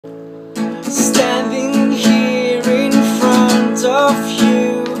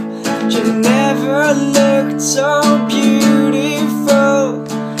so beautiful.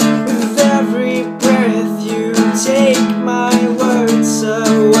 With every breath you take my words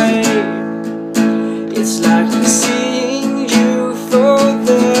away. It's like seeing you for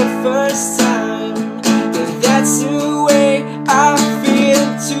the first time. And that's the way I feel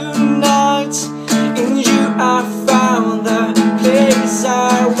tonight. In you I found the place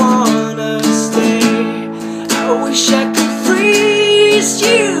I wanna stay. I wish I could freeze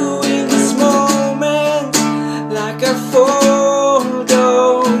you in this moment, like a photograph.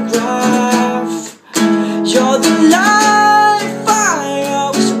 You're the life I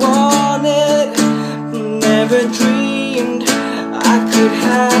always wanted, never dreamed I could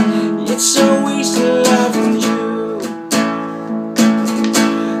have. It's so easy loving you,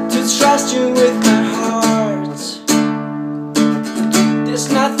 to trust you with my heart. There's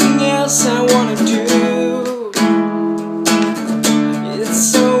nothing else I wanna do. It's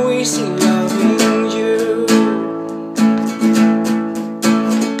so easy loving you.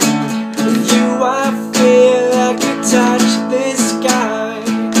 With you I feel I could touch the sky.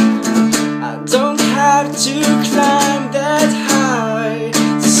 I don't have to climb that high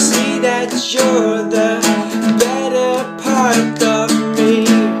to see that you're the better part of me.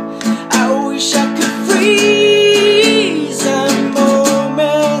 I wish I could freeze a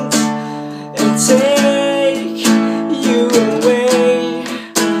moment and take you away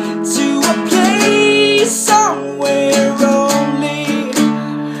to a place somewhere only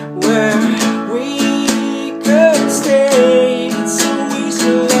where we could stay. It's so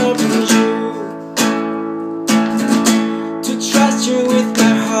easy loving you, to trust you with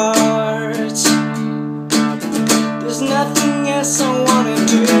my heart. There's nothing else I wanna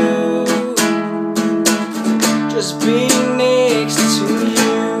do, just being next to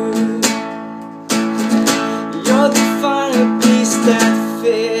you. You're the final piece that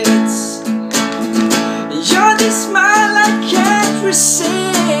fits. You're the smile I can't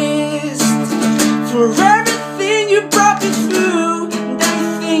resist. For everything you brought me through, and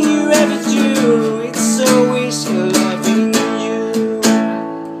everything you ever do. It's so easy loving you.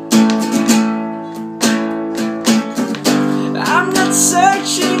 I'm not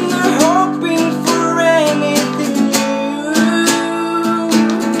searching or hoping for anything new.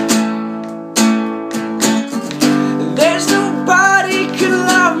 There's nobody could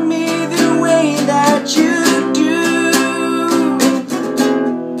love me the way that you do.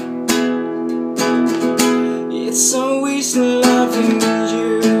 It's so easy loving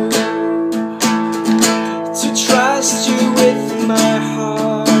you, to trust you with my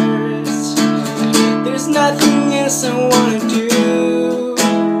heart. There's nothing else I wanna do,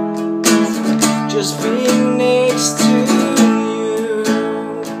 just being next to you.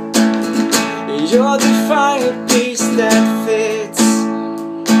 You're the final piece that fits.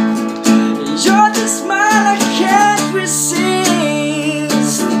 You're the smile I can't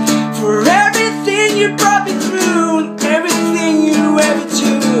resist. For everything you brought me through,